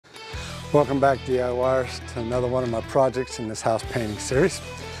Welcome back, DIYers, to another one of my projects in this house painting series.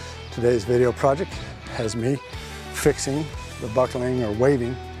 Today's video project has me fixing the buckling or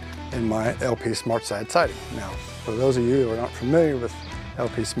waving in my LP SmartSide siding. Now, for those of you who are not familiar with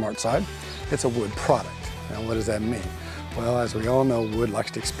LP SmartSide, it's a wood product. Now, what does that mean? Well, as we all know, wood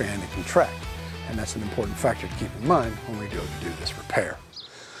likes to expand and contract, and that's an important factor to keep in mind when we go to do this repair.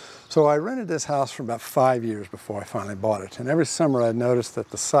 So I rented this house for about 5 years before I finally bought it, and every summer I noticed that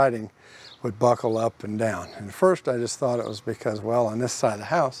the siding would buckle up and down. And at first I just thought it was because, well, on this side of the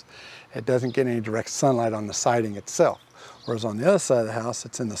house, it doesn't get any direct sunlight on the siding itself. Whereas on the other side of the house,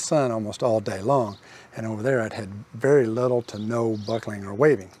 it's in the sun almost all day long. And over there, it had very little to no buckling or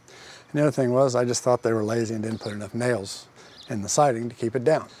waving. And the other thing was, I just thought they were lazy and didn't put enough nails in the siding to keep it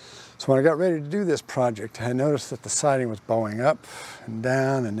down. So when I got ready to do this project, I noticed that the siding was bowing up and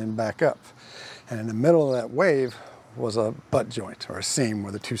down and then back up. And in the middle of that wave was a butt joint or a seam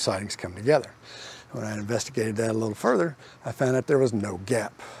where the two sidings come together. When I investigated that a little further, I found out there was no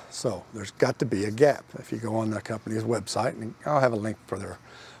gap. So there's got to be a gap. If you go on the company's website, and I'll have a link for their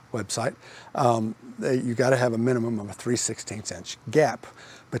website, you got to have a minimum of a 3/16 inch gap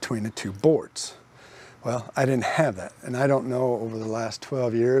between the two boards. Well, I didn't have that, and I don't know over the last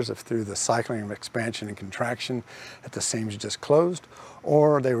 12 years if through the cycling of expansion and contraction that the seams just closed,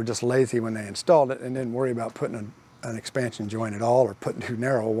 or they were just lazy when they installed it and didn't worry about putting an expansion joint at all or putting too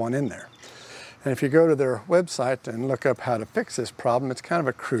narrow one in there. And if you go to their website and look up how to fix this problem, it's kind of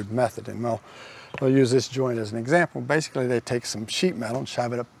a crude method, and we'll use this joint as an example. Basically, they take some sheet metal and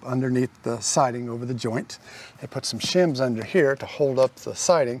shove it up underneath the siding over the joint. They put some shims under here to hold up the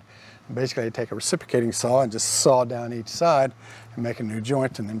siding. Basically, they take a reciprocating saw and just saw down each side and make a new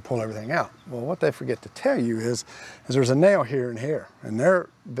joint and then pull everything out. Well, what they forget to tell you is there's a nail here and here. In their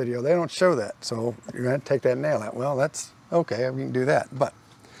video, they don't show that. So you're going to take that nail out. Well, that's okay, we can do that. But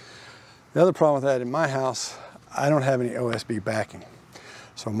the other problem with that, in my house, I don't have any OSB backing.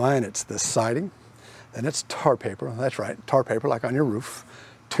 So mine, it's this siding, then it's tar paper. That's right, tar paper like on your roof,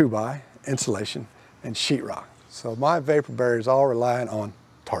 2x, insulation, and sheetrock. So my vapor barrier is all relying on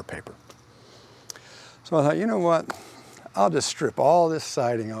tar paper. So I thought, you know what, I'll just strip all this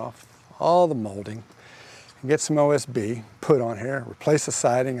siding off, all the molding, and get some OSB put on here, replace the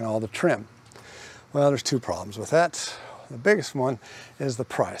siding and all the trim. Well, there's two problems with that. The biggest one is the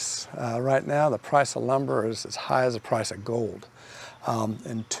price. Right now, the price of lumber is as high as the price of gold.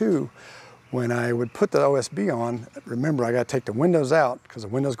 And two, when I would put the OSB on, remember I got to take the windows out because the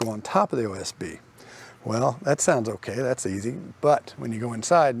windows go on top of the OSB. Well, that sounds okay, that's easy, but when you go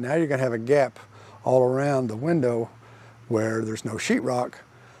inside, now you're gonna have a gap all around the window where there's no sheetrock,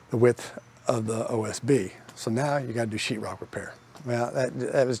 the width of the OSB. So now you gotta do sheetrock repair. Well,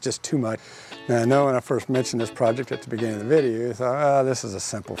 that was just too much. Now I know when I first mentioned this project at the beginning of the video, you thought, oh, this is a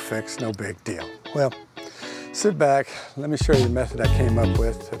simple fix, no big deal. Well, sit back, let me show you the method I came up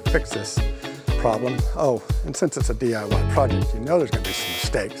with to fix this problem. Oh, and since it's a DIY project, you know there's gonna be some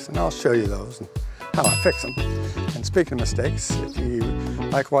mistakes, and I'll show you those and how I fix them. And speaking of mistakes, if you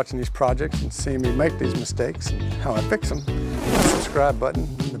like watching these projects and see me make these mistakes and how I fix them, the subscribe button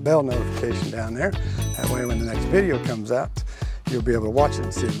and the bell notification down there. That way when the next video comes out, you'll be able to watch it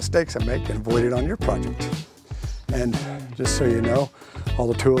and see the mistakes I make and avoid it on your project. And just so you know, all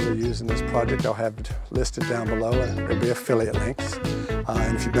the tools I use in this project I'll have listed down below, and there'll be affiliate links.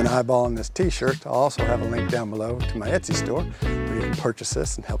 And if you've been eyeballing this t-shirt, I'll also have a link down below to my Etsy store where you can purchase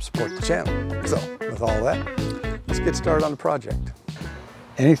this and help support the channel. So with all that, let's get started on the project.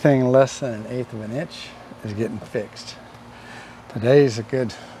 Anything less than 1/8 of an inch is getting fixed. Today's a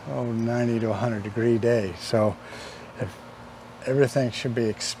good 90 to 100 degree day, so everything should be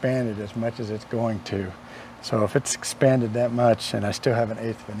expanded as much as it's going to. So if it's expanded that much and I still have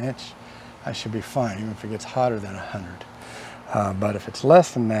 1/8 of an inch, I should be fine, even if it gets hotter than 100. But if it's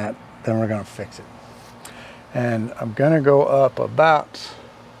less than that, then we're gonna fix it. And I'm gonna go up about,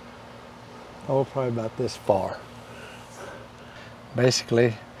 probably about this far.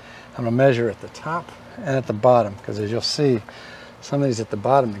 Basically, I'm gonna measure at the top and at the bottom, because as you'll see, some of these at the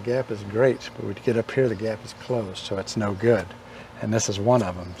bottom, the gap is great, but when you get up here, the gap is closed, so it's no good. And this is one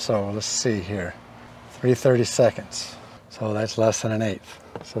of them. So let's see here, 3/32. So that's less than 1/8.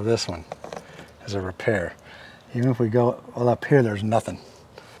 So this one is a repair. Even if we go all up here, there's nothing.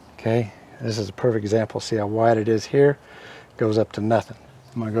 Okay, this is a perfect example. See how wide it is here? It goes up to nothing.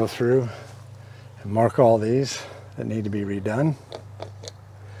 I'm gonna go through and mark all these that need to be redone,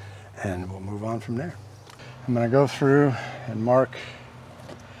 and we'll move on from there. I'm gonna go through and mark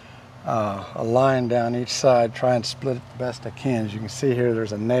a line down each side, try and split it the best I can. As you can see here,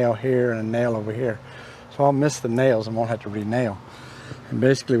 there's a nail here and a nail over here. So I'll miss the nails and won't have to re-nail. And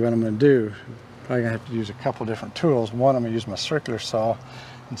basically what I'm going to do, probably going to have to use a couple different tools. One, I'm going to use my circular saw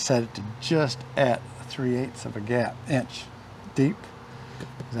and set it to just at 3/8 of a inch deep.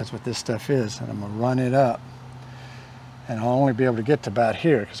 That's what this stuff is. And I'm going to run it up. And I'll only be able to get to about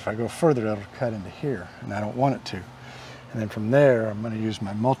here, because if I go further, it'll cut into here, and I don't want it to. And then from there, I'm going to use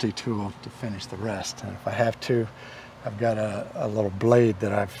my multi-tool to finish the rest. And if I have to, I've got a little blade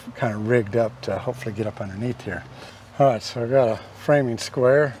that I've kind of rigged up to hopefully get up underneath here. All right, so I've got a framing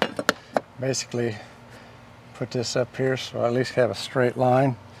square. Basically, put this up here so I at least have a straight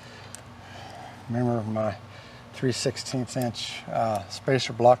line. Remember my 3/16 inch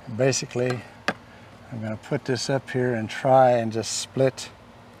spacer block. Basically, I'm going to put this up here and try and just split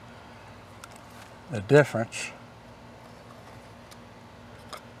the difference.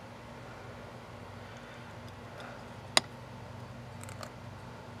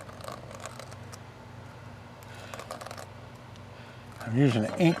 I'm using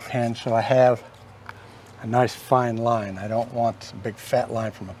an ink pen so I have a nice fine line. I don't want a big fat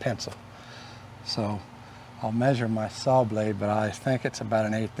line from a pencil. So I'll measure my saw blade, but I think it's about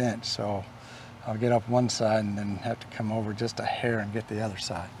an 1/8 inch. So I'll get up one side and then have to come over just a hair and get the other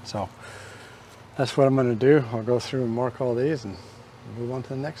side. So that's what I'm going to do. I'll go through and mark all these and move on to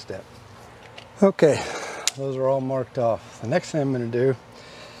the next step. Okay, those are all marked off. The next thing I'm going to do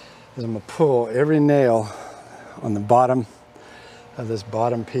is I'm going to pull every nail on the bottom of this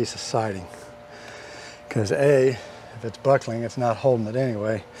bottom piece of siding. Because A, if it's buckling, it's not holding it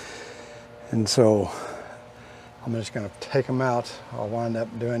anyway. And so I'm just going to take them out. I'll wind up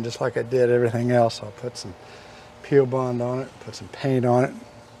doing just like I did everything else. I'll put some peel bond on it, put some paint on it,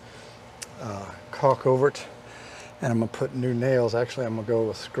 caulk over it, and I'm going to put new nails. Actually, I'm going to go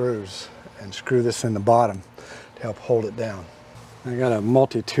with screws and screw this in the bottom to help hold it down. I got a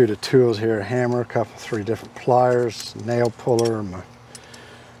multitude of tools here, a hammer, three different pliers, nail puller, my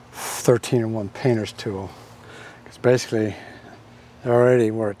 13-in-1 painter's tool. Because basically, they're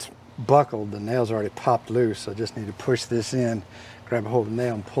already where it's buckled, the nails already popped loose, so I just need to push this in, grab a hold of the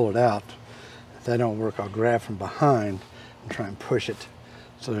nail and pull it out. If that don't work, I'll grab from behind and try and push it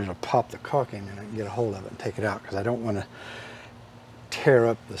so that it'll pop the caulking and I can get a hold of it and take it out, because I don't want to tear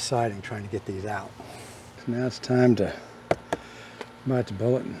up the siding trying to get these out. So now it's time to bite the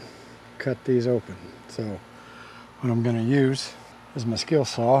bullet and cut these open. So what I'm going to use is my skill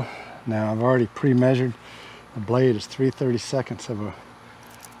saw. Now I've already pre-measured. The blade is 3/32 of a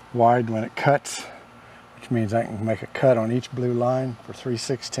wide when it cuts, which means I can make a cut on each blue line for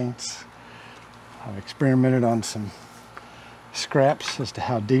 3/16. I've experimented on some scraps as to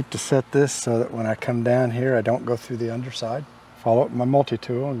how deep to set this so that when I come down here I don't go through the underside. Follow up with my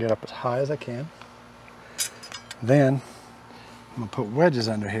multi-tool and get up as high as I can. Then I'm going to put wedges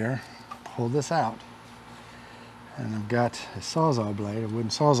under here, pull this out, and I've got a sawzall blade, a wooden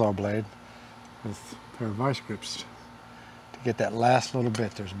sawzall blade with a pair of vice grips to get that last little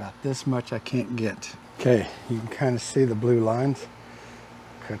bit. There's about this much I can't get. Okay, you can kind of see the blue lines.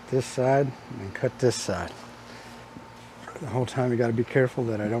 Cut this side and then cut this side. The whole time you got to be careful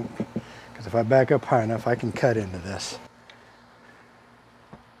that I don't, because if I back up high enough I can cut into this.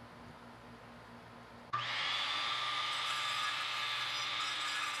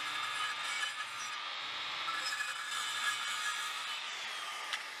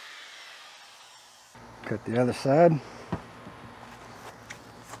 Cut the other side.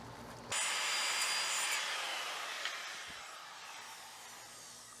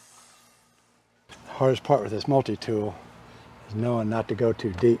 The hardest part with this multi-tool is knowing not to go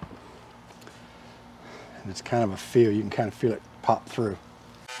too deep. And it's kind of a feel, you can kind of feel it pop through.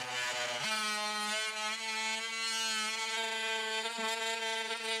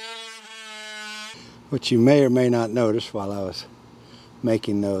 What you may or may not notice while I was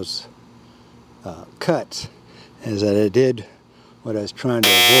making those cuts is that I did what I was trying to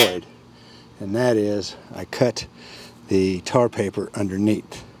avoid, and that is I cut the tar paper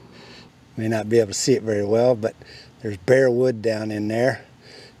underneath. May not be able to see it very well, but there's bare wood down in there,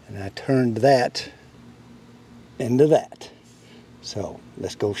 and I turned that into that. So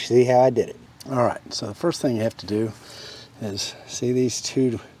let's go see how I did it. Alright, so the first thing you have to do is see these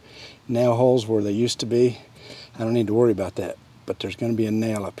two nail holes where they used to be. I don't need to worry about that, but there's going to be a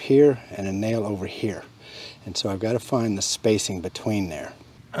nail up here and a nail over here, and so I've got to find the spacing between there.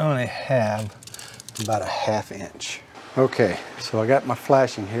 I only have about a ½ inch. Okay, so I got my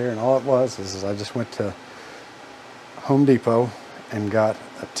flashing here, and all it was is I just went to Home Depot and got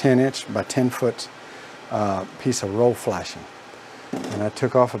a 10-inch by 10-foot piece of roll flashing, and I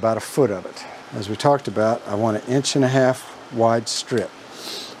took off about 1 foot of it. As we talked about, I want 1.5 inch wide strip,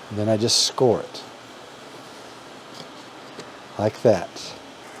 and then I just score it. like that.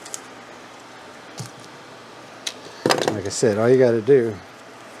 Like I said, all you got to do,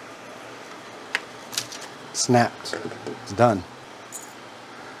 snapped, it's done.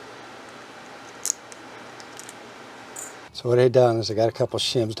 So what I've done is I got a couple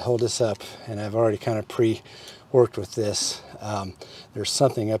shims to hold this up, and I've already kind of pre-worked with this. There's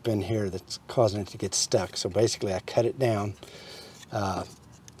something up in here that's causing it to get stuck. So basically I cut it down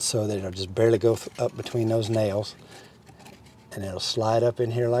so that it'll just barely go up between those nails, and it'll slide up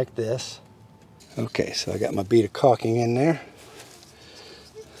in here like this. Okay, so I got my bead of caulking in there.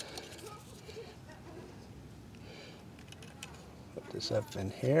 Put this up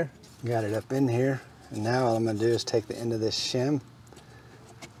in here. Got it up in here. And now all I'm going to do is take the end of this shim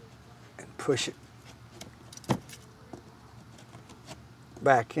and push it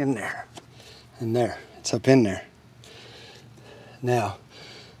back in there. And there, it's up in there. Now,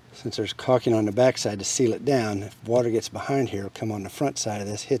 since there's caulking on the back side to seal it down, if water gets behind here, it'll come on the front side of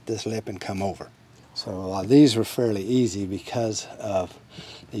this, hit this lip, and come over. So these were fairly easy because of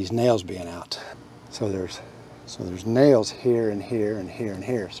these nails being out. So there's nails here and here and here and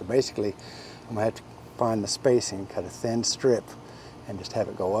here. So basically, I'm going to have to find the spacing, cut a thin strip, and just have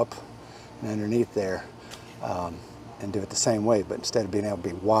it go up and underneath there, and do it the same way. But instead of being able to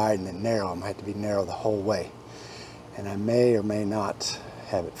be wide and then narrow, I'm going to have to be narrow the whole way. And I may or may not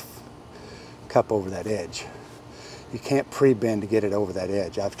have it cup over that edge. You can't pre-bend to get it over that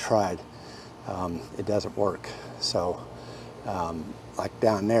edge. I've tried. It doesn't work. So like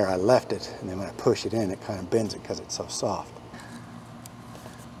down there, I left it, and then when I push it in, it kind of bends it because it's so soft.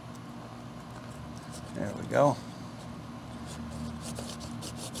 There we go.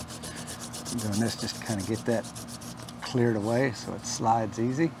 I'm doing this just to kind of get that cleared away so it slides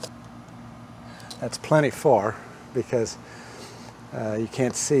easy. That's plenty far because you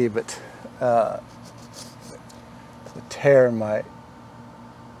can't see, but the tear in my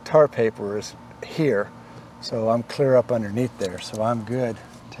tar paper is here, so I'm clear up underneath there, so I'm good.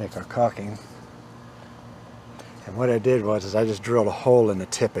 Take our caulking, and what I did was I just drilled a hole in the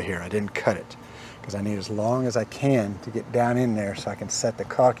tip of here. I didn't cut it because I need as long as I can to get down in there so I can set the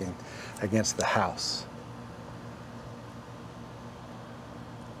caulking against the house.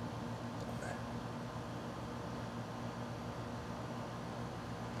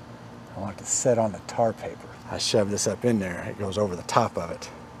 I want it to set on the tar paper. I shove this up in there, it goes over the top of it.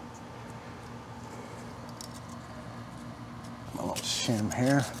 My little shim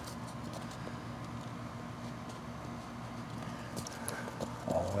here.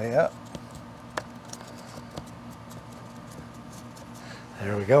 All the way up.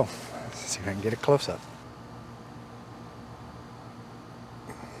 There we go. Let's see if I can get a close up.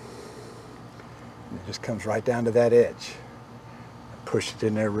 And it just comes right down to that edge. Push it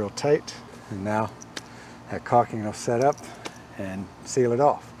in there real tight, and now that caulking will set up and seal it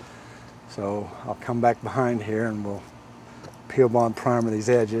off. So I'll come back behind here and we'll peel bond primer these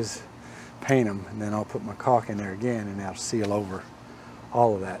edges, paint them, and then I'll put my caulk in there again, and that'll seal over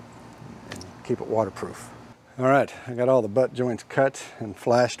all of that and keep it waterproof. All right, I got all the butt joints cut and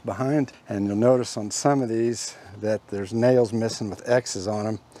flashed behind, and you'll notice on some of these that there's nails missing with X's on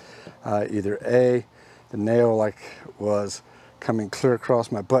them. Either A, the nail like was coming clear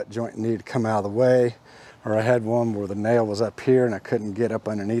across my butt joint and needed to come out of the way, or I had one where the nail was up here and I couldn't get up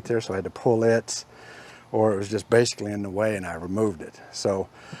underneath there, so I had to pull it, or it was just basically in the way and I removed it. So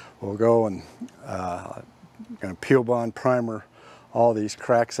we'll go and gonna peel bond primer all these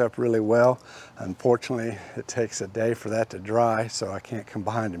cracks up really well. Unfortunately, it takes a day for that to dry, so I can't come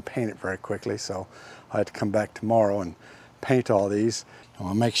behind and paint it very quickly, so I'll have to come back tomorrow and paint all these. I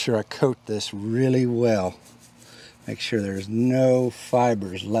want to make sure I coat this really well. Make sure there's no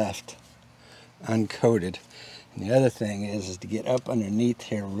fibers left uncoated. And the other thing is to get up underneath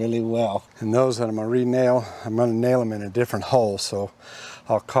here really well. And those that I'm going to re-nail, I'm going to nail them in a different hole, so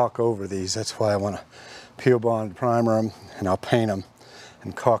I'll caulk over these. That's why I want to peel bond primer them, and I'll paint them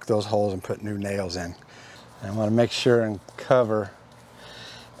and caulk those holes and put new nails in. And I want to make sure and cover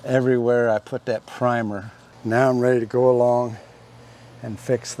everywhere I put that primer. Now I'm ready to go along and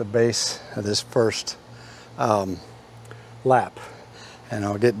fix the base of this first lap. And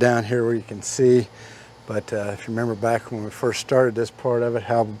I'll get down here where you can see, but if you remember back when we first started this part of it,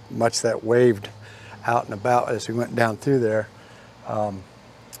 how much that waved out and about as we went down through there.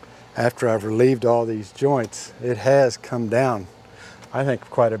 After I've relieved all these joints, it has come down, I think,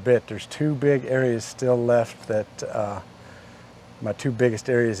 quite a bit. There's two big areas still left that, my two biggest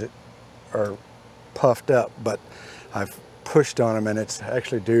areas that are puffed up, but I've pushed on them, and it's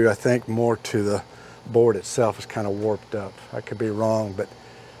actually due, I think, more to the board itself is kind of warped up. I could be wrong, but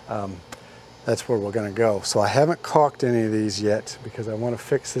that's where we're gonna go. So I haven't caulked any of these yet because I want to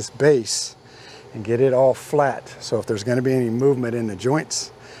fix this base and get it all flat. So if there's gonna be any movement in the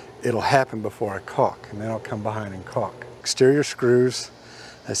joints, it'll happen before I caulk, and then I'll come behind and caulk. Exterior screws,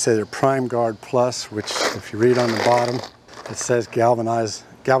 I say they're Prime Guard Plus, which if you read on the bottom, it says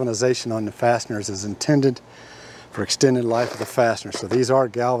galvanization on the fasteners is intended for extended life of the fastener. So these are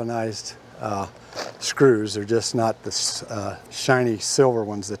galvanized screws. They're just not the shiny silver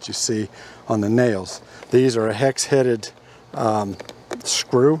ones that you see on the nails. These are a hex-headed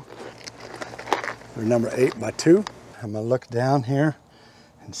screw. They're number 8x2. I'm gonna look down here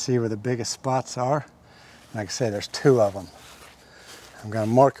and see where the biggest spots are. Like I say, there's 2 of them. I'm gonna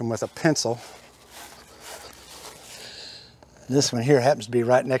mark them with a pencil. This one here happens to be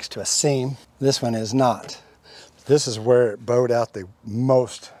right next to a seam. This one is not. This is where it bowed out the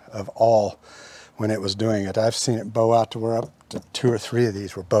most of all when it was doing it. I've seen it bow out to where up to 2 or 3 of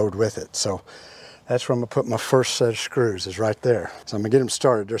these were bowed with it. So that's where I'm gonna put my first set of screws, is right there. So I'm gonna get them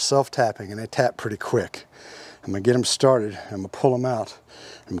started. They're self-tapping and they tap pretty quick. I'm gonna get them started, I'm gonna pull them out,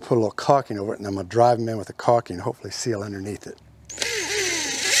 I'm gonna put a little caulking over it, and I'm gonna drive them in with the caulking and hopefully seal underneath it.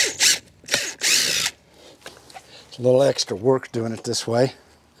 It's a little extra work doing it this way,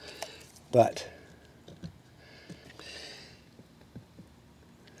 but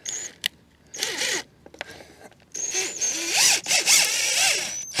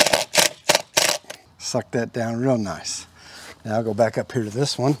suck that down real nice. Now I'll go back up here to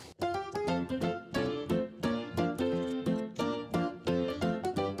this one.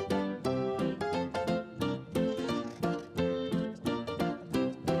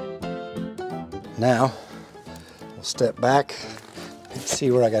 Now, we'll step back and see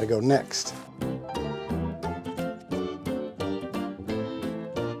where I got to go next.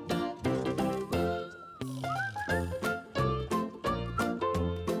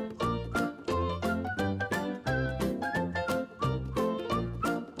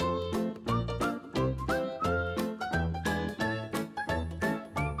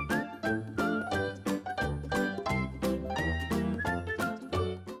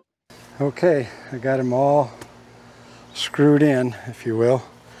 Okay, I got them all screwed in, if you will.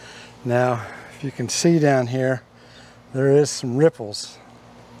 Now, if you can see down here, there is some ripples.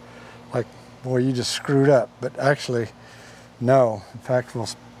 Like, boy, you just screwed up. But actually, no. In fact, we'll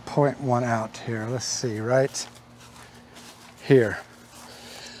point one out here. Let's see, right here.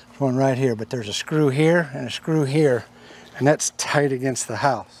 There's one right here, but there's a screw here and a screw here, and that's tight against the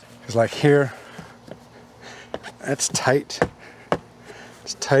house. Because like here, that's tight.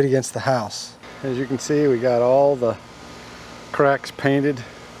 It's tight against the house. As you can see, we got all the cracks painted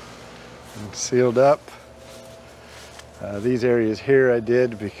and sealed up. These areas here I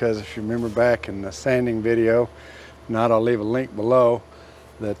did because if you remember back in the sanding video, if not, I'll leave a link below,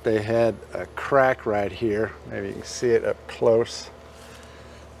 that they had a crack right here. Maybe you can see it up close,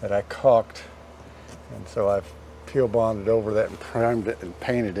 that I caulked. And so I've peel bonded over that and primed it and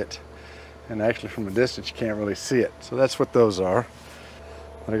painted it. And actually from a distance you can't really see it. So that's what those are.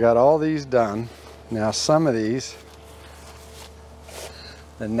 But I got all these done. Now some of these,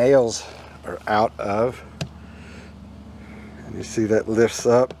 the nails are out of. And you see that lifts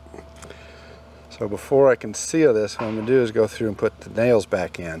up. So before I can seal this, what I'm going to do is go through and put the nails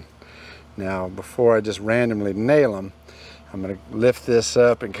back in. Now before I just randomly nail them, I'm going to lift this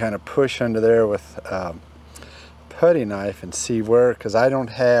up and kind of push under there with a putty knife and see where, because I don't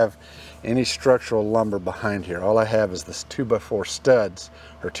have any structural lumber behind here. All I have is this 2x4 studs,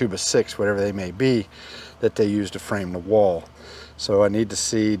 or 2x6, whatever they may be, that they use to frame the wall. So I need to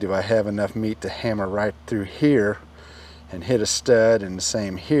see, do I have enough meat to hammer right through here and hit a stud, and the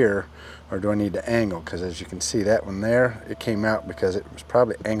same here, or do I need to angle? Because as you can see, that one there, it came out because it was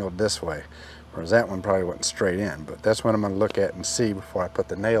probably angled this way, whereas that one probably went straight in. But that's what I'm going to look at and see before I put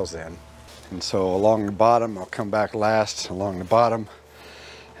the nails in. And so along the bottom, I'll come back last along the bottom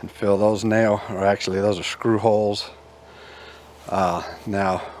and fill those or actually those are screw holes.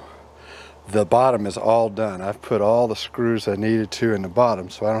 Now the bottom is all done. I've put all the screws I needed to in the bottom,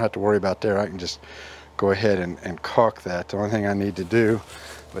 so I don't have to worry about there. I can just go ahead and caulk that. The only thing I need to do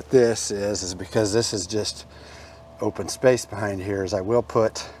with this is because this is just open space behind here, is I will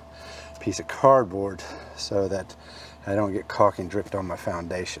put a piece of cardboard so that I don't get caulking dripped on my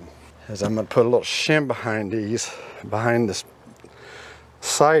foundation. As I'm going to put a little shim behind these, behind this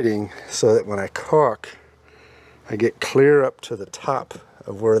siding, so that when I caulk, I get clear up to the top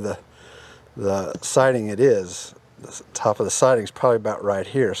of where the siding it is. The top of the siding is probably about right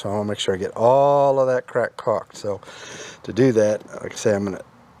here, so I want to make sure I get all of that crack caulked. So to do that, like I say, I'm going to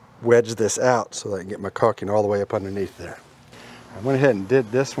wedge this out so that I can get my caulking all the way up underneath there. I went ahead and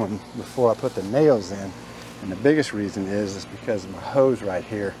did this one before I put the nails in, and the biggest reason is because my hose right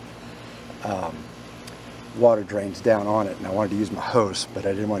here, water drains down on it, and I wanted to use my hose, but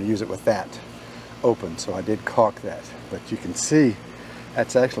I didn't want to use it with that open, so I did caulk that. But you can see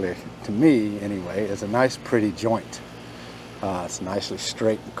that's actually, to me anyway, is a nice pretty joint. It's nicely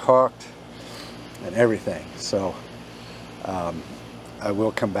straight and caulked and everything. So I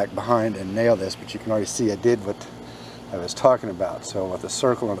will come back behind and nail this, but you can already see I did what I was talking about. So with a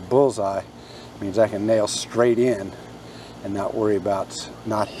circle and a bullseye means I can nail straight in and not worry about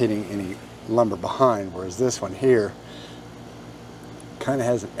not hitting any lumber behind, whereas this one here kind of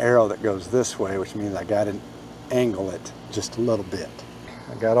has an arrow that goes this way, which means I got to angle it just a little bit.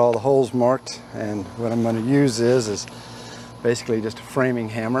 I got all the holes marked, and what I'm going to use is basically just a framing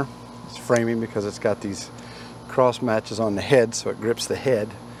hammer. It's framing because it's got these cross matches on the head, so it grips the head.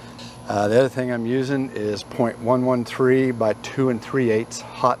 The other thing I'm using is .113 by 2 3/8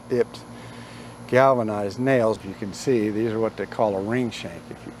 hot dipped galvanized nails. You can see these are what they call a ring shank.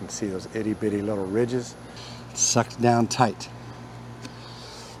 If you can see those itty bitty little ridges, it's sucked down tight.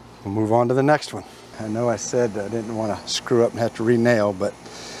 We'll move on to the next one. I know I said I didn't want to screw up and have to re-nail, but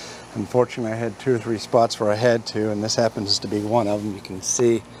unfortunately I had 2 or 3 spots where I had to, and this happens to be one of them. You can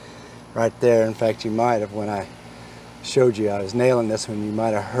see right there. In fact, you might have, when I showed you I was nailing this one, you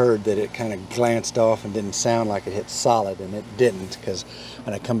might have heard that it kind of glanced off and didn't sound like it hit solid, and it didn't, because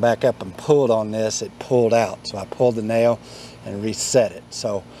when I come back up and pulled on this, it pulled out. So I pulled the nail and reset it.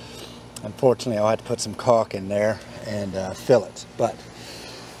 So unfortunately I'll have to put some caulk in there and fill it. But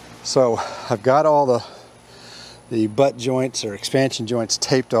so I've got all the butt joints or expansion joints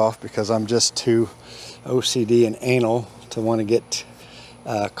taped off because I'm just too OCD and anal to want to get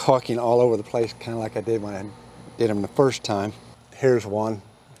caulking all over the place, kind of like I did when I did them the first time. Here's one.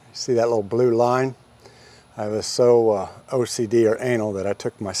 See that little blue line? I was so OCD or anal that I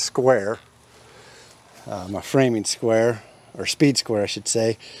took my square, my framing square, or speed square I should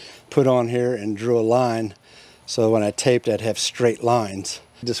say, put on here and drew a line so when I taped I'd have straight lines.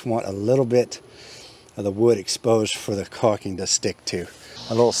 I just want a little bit of the wood exposed for the caulking to stick to.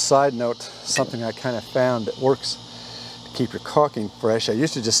 A little side note, something I kind of found that works to keep your caulking fresh. I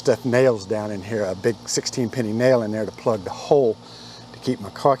used to just stuff nails down in here, a big 16-penny nail in there to plug the hole to keep my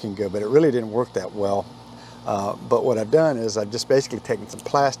caulking good, but it really didn't work that well. But what I've done is I've just basically taken some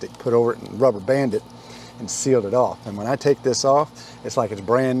plastic, put over it and rubber band it and sealed it off. And when I take this off, it's like it's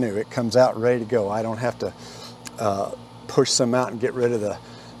brand new. It comes out ready to go. I don't have to push some out and get rid of the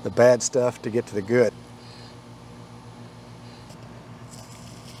bad stuff to get to the good.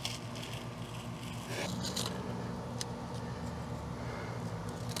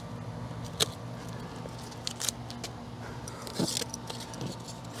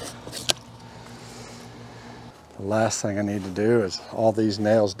 The last thing I need to do is all these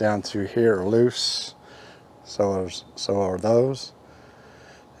nails down through here are loose, so are those.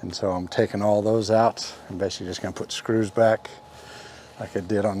 And so I'm taking all those out and basically just going to put screws back like I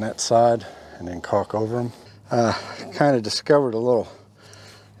did on that side and then caulk over them. Kind of discovered a little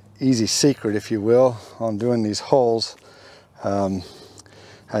easy secret, if you will, on doing these holes.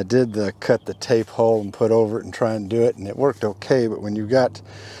 I did cut the tape hole and put over it and try and do it, and it worked okay, but when you've got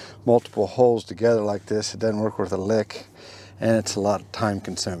multiple holes together like this, it doesn't work worth a lick, and it's a lot time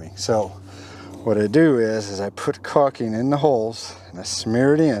consuming. So what I do is I put caulking in the holes and I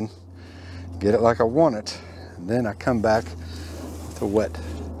smear it in, get it like I want it, and then I come back with a wet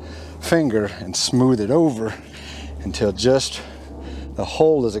finger and smooth it over until just the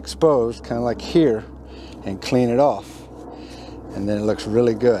hole is exposed, kind of like here, and clean it off. And then it looks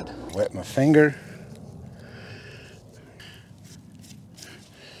really good. Wet my finger.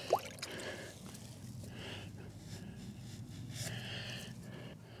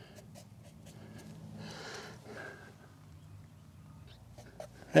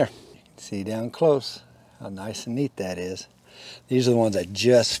 There, you can see down close how nice and neat that is. These are the ones I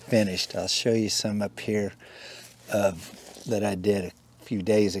just finished. I'll show you some up here that I did a few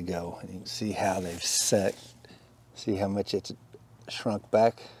days ago. And you can see how they've set. See how much it's shrunk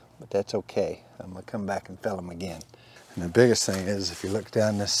back, but that's okay. I'm gonna come back and fill them again. And the biggest thing is, if you look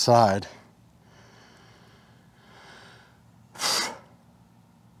down this side,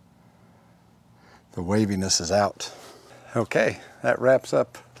 the waviness is out. Okay, that wraps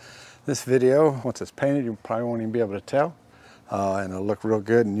up this video. Once it's painted, you probably won't even be able to tell. And it'll look real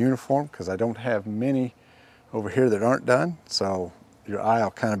good and uniform because I don't have many over here that aren't done. So your eye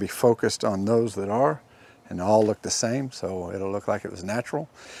will kind of be focused on those that are, and all look the same, so it'll look like it was natural.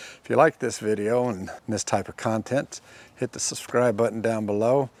 If you like this video and this type of content, hit the subscribe button down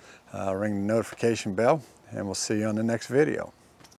below, ring the notification bell, and we'll see you on the next video.